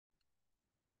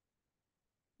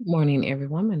Morning,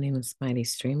 everyone. My name is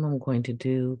MightyStream. I'm going to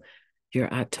do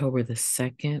your October the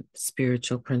 2nd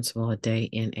spiritual principle a day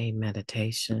in a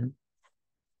meditation.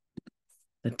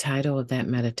 The title of that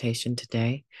meditation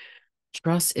today,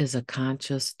 Trust is a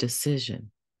Conscious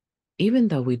Decision. Even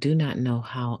though we do not know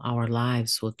how our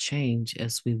lives will change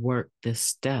as we work this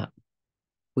step,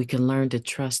 we can learn to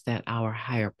trust that our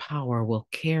higher power will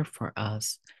care for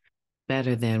us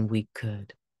better than we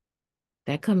could.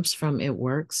 That comes from It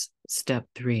Works, Step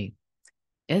 3.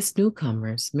 As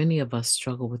newcomers, many of us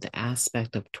struggle with the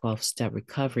aspect of 12-step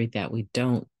recovery that we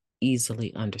don't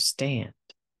easily understand.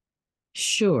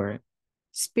 Sure,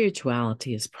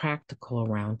 spirituality is practical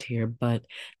around here, but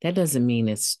that doesn't mean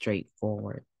it's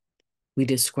straightforward. We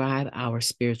describe our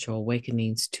spiritual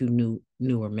awakenings to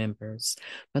newer members,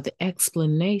 but the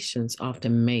explanations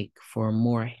often make for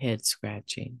more head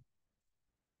scratching.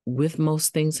 With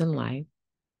most things in life,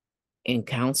 and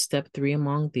count step 3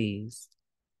 among these,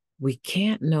 we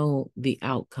can't know the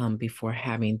outcome before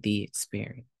having the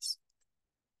experience.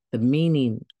 The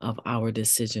meaning of our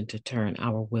decision to turn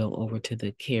our will over to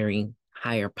the caring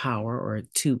higher power or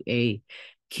to a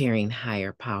caring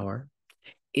higher power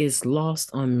is lost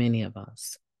on many of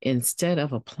us. Instead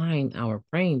of applying our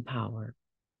brain power,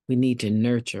 we need to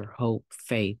nurture hope,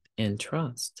 faith, and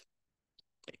trust.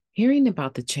 Hearing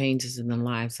about the changes in the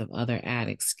lives of other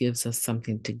addicts gives us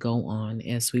something to go on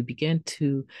as we begin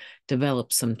to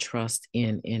develop some trust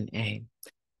in NA.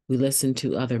 We listen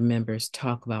to other members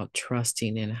talk about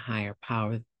trusting in a higher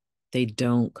power they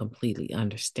don't completely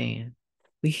understand.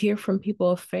 We hear from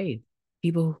people of faith,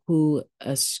 people who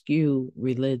eschew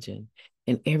religion,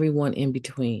 and everyone in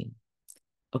between.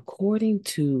 According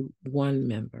to one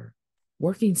member,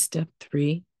 working step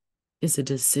 3 is a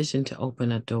decision to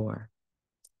open a door.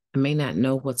 I may not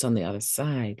know what's on the other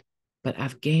side, but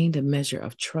I've gained a measure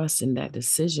of trust in that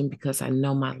decision because I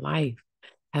know my life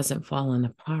hasn't fallen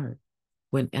apart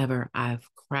whenever I've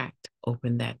cracked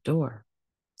open that door.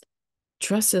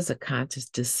 Trust is a conscious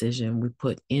decision we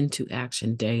put into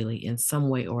action daily in some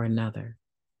way or another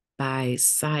by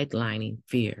sidelining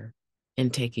fear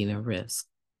and taking a risk.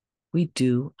 We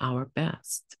do our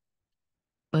best.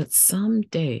 But some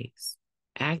days,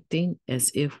 acting as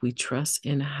if we trust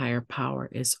in a higher power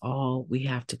is all we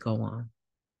have to go on.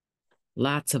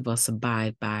 Lots of us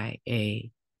abide by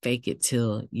a fake it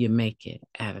till you make it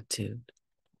attitude.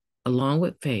 Along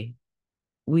with faith,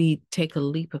 we take a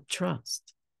leap of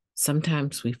trust.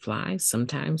 Sometimes we fly,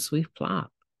 sometimes we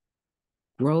flop.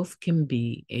 Growth can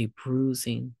be a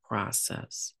bruising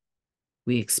process.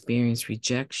 We experience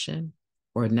rejection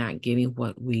or not getting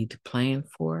what we'd planned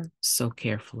for so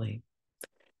carefully.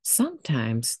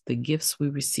 Sometimes the gifts we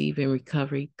receive in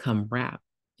recovery come wrapped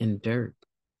in dirt,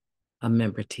 a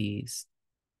member teased.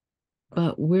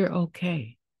 But we're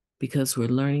okay because we're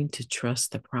learning to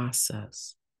trust the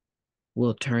process.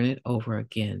 We'll turn it over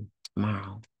again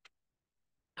tomorrow.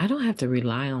 I don't have to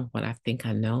rely on what I think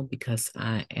I know because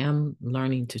I am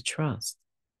learning to trust.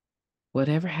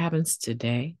 Whatever happens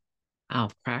today,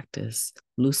 I'll practice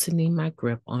loosening my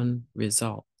grip on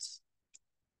results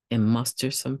and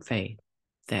muster some faith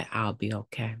that I'll be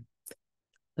okay.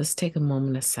 Let's take a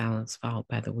moment of silence followed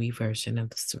by the wee version of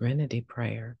the Serenity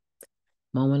Prayer.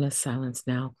 Moment of silence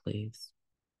now, please.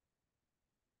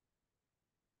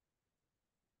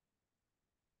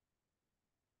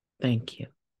 Thank you.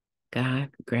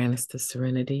 God, grant us the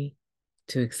serenity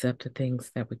to accept the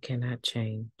things that we cannot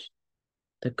change,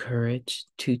 the courage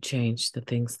to change the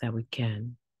things that we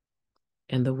can,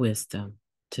 and the wisdom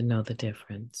to know the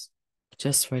difference.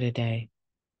 Just for today,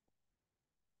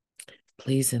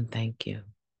 please and thank you.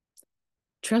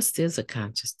 Trust is a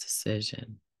conscious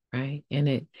decision, right?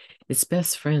 And it's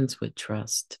best friends with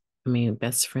trust.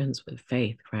 Best friends with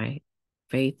faith, right?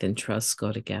 Faith and trust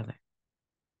go together.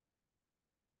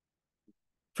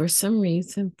 For some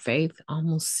reason, faith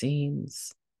almost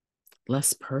seems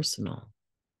less personal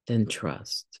than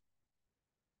trust.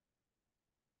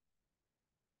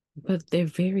 But they're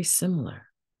very similar.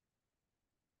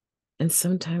 And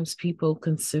sometimes people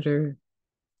consider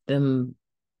them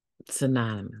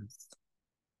synonymous.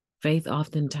 Faith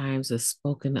oftentimes is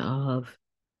spoken of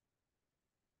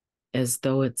as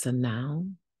though it's a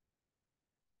noun,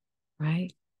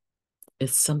 right?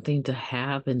 It's something to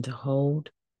have and to hold,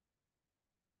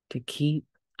 to keep.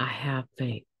 I have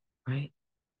faith, right?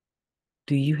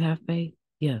 Do you have faith?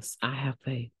 Yes, I have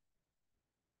faith.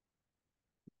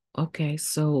 Okay,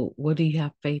 so what do you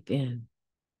have faith in?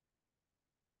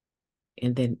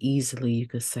 And then easily you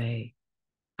could say,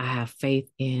 I have faith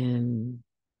in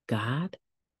God.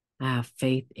 I have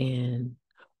faith in,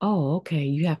 oh, okay,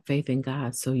 you have faith in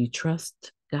God, so you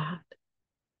trust God.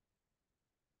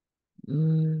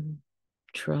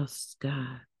 trust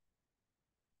God.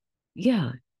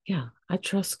 Yeah, I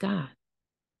trust God.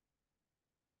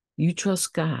 You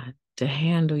trust God to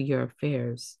handle your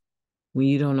affairs when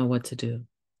you don't know what to do.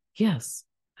 Yes,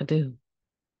 I do.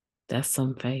 That's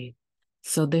some faith.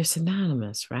 So they're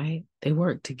synonymous, right? They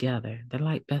work together. They're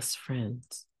like best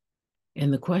friends.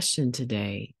 And the question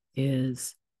today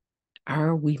is,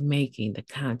 are we making the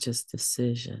conscious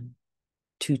decision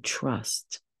to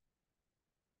trust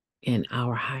in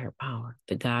our higher power,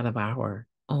 the God of our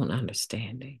own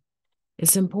understanding?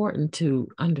 It's important to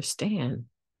understand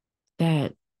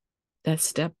that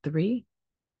step 3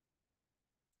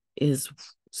 is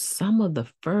some of the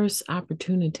first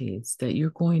opportunities that you're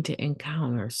going to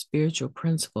encounter spiritual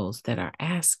principles that are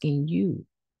asking you,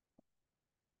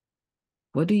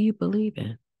 what do you believe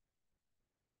in?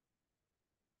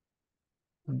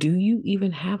 Do you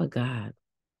even have a God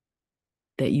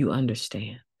that you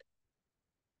understand?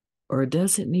 Or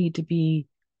does it need to be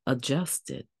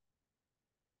adjusted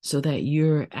so that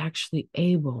you're actually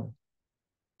able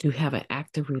to have an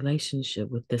active relationship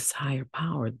with this higher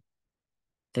power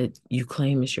that you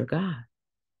claim is your God?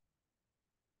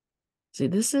 See,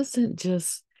 this isn't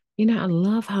just, I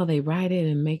love how they write it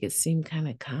and make it seem kind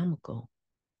of comical,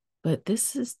 but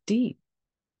this is deep.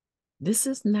 This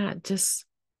is not just,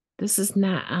 this is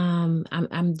not,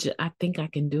 I think I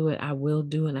can do it. I will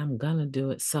do it. I'm going to do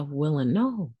it. Self-willing.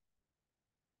 No,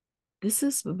 this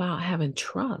is about having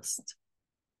trust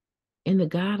in the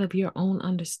God of your own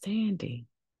understanding.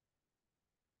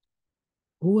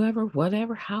 Whoever,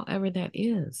 whatever, however that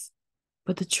is.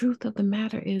 But the truth of the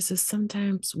matter is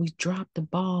sometimes we drop the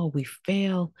ball, we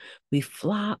fail, we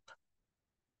flop.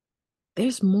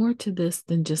 There's more to this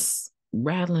than just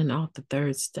rattling off the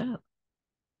third step.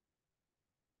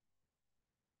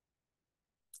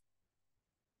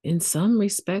 In some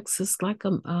respects, it's like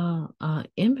a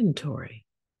inventory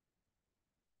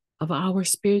of our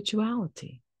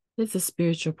spirituality. It's a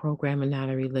spiritual program and not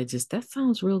a religious. That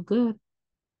sounds real good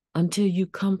until you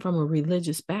come from a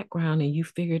religious background and you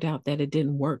figured out that it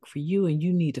didn't work for you, and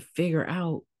you need to figure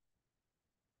out,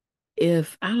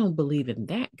 if I don't believe in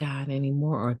that God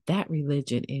anymore or that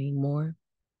religion anymore,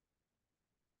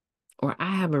 or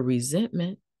I have a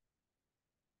resentment,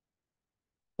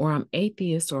 or I'm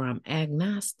atheist, or I'm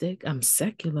agnostic, I'm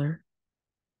secular,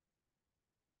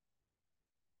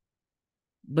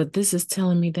 but this is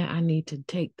telling me that I need to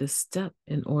take this step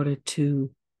in order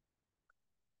to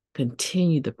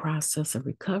continue the process of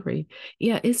recovery.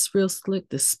 Yeah, it's real slick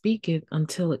to speak it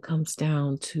until it comes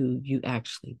down to you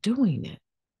actually doing it.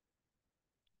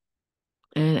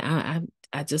 And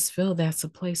I just feel that's a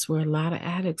place where a lot of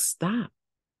addicts stop.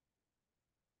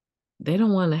 They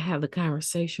don't want to have the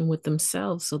conversation with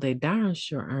themselves, so they darn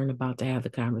sure aren't about to have the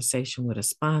conversation with a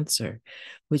sponsor,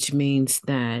 which means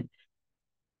that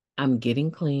I'm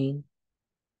getting clean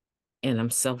and I'm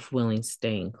self-willing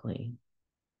staying clean.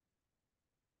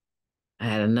 I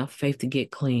had enough faith to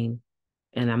get clean,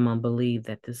 and I'm going to believe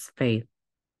that this faith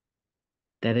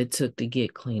that it took to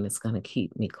get clean is going to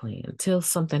keep me clean until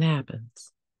something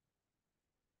happens,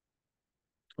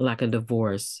 like a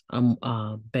divorce,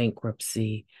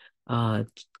 bankruptcy, uh,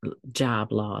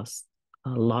 job loss,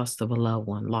 loss of a loved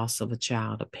one, loss of a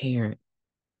child, a parent.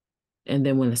 And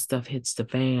then when the stuff hits the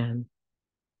fan,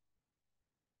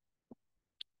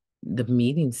 the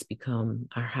meetings become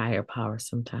our higher power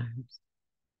sometimes,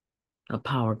 a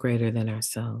power greater than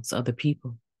ourselves, other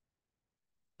people.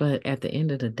 But at the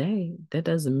end of the day, that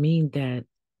doesn't mean that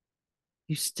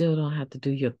you still don't have to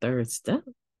do your third step.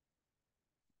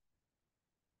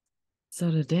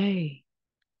 So today,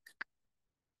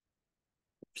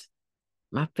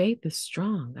 my faith is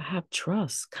strong. I have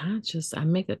trust, I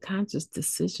make a conscious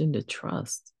decision to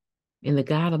trust in the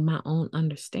God of my own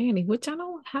understanding, which I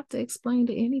don't have to explain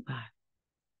to anybody.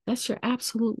 That's your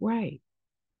absolute right.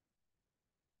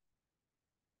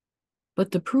 But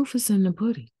the proof is in the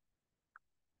pudding.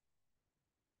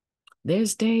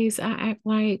 There's days I act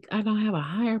like I don't have a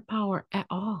higher power at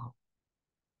all.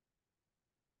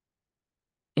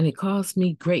 And it caused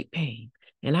me great pain.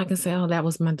 And I can say, oh, that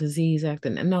was my disease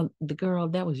acting. No, the girl,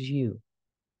 that was you.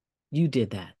 You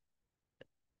did that.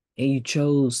 And you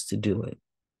chose to do it.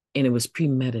 And it was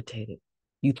premeditated.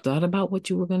 You thought about what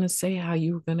you were going to say, how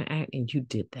you were going to act, and you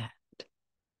did that.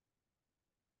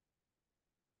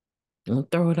 Don't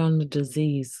throw it on the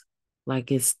disease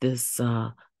like it's this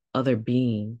other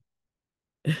being.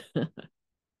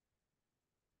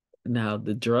 Now,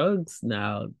 the drugs,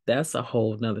 now that's a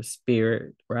whole nother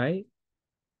spirit, right?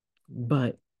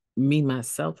 But me,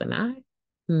 myself, and I,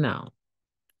 no,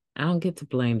 I don't get to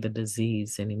blame the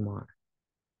disease anymore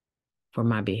for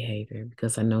my behavior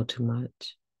because I know too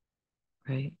much,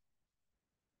 right?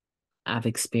 I've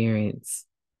experienced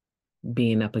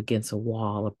being up against a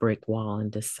wall, a brick wall,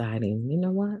 and deciding, you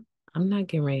know what? I'm not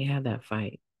getting ready to have that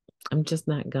fight. I'm just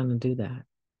not going to do that.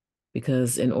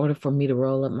 Because in order for me to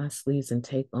roll up my sleeves and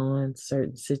take on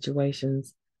certain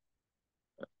situations,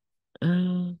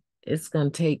 it's going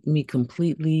to take me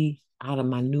completely out of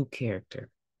my new character,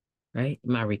 right?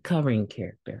 My recovering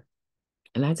character.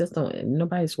 And I just don't,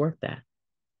 nobody's worth that.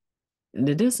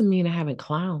 It doesn't mean I haven't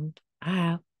clowned. I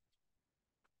have.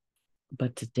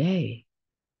 But today,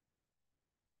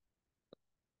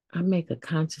 I make a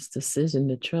conscious decision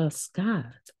to trust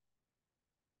God.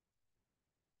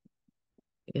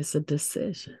 It's a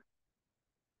decision.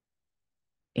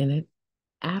 And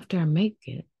after I make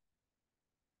it,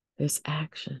 there's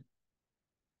action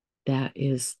that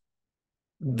is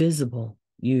visible,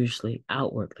 usually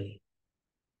outwardly.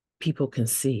 People can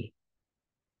see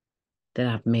that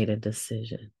I've made a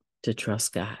decision to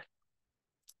trust God.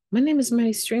 My name is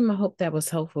MightyStream. I hope that was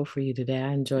helpful for you today.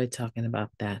 I enjoyed talking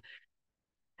about that.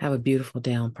 Have a beautiful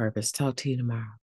day on purpose. Talk to you tomorrow.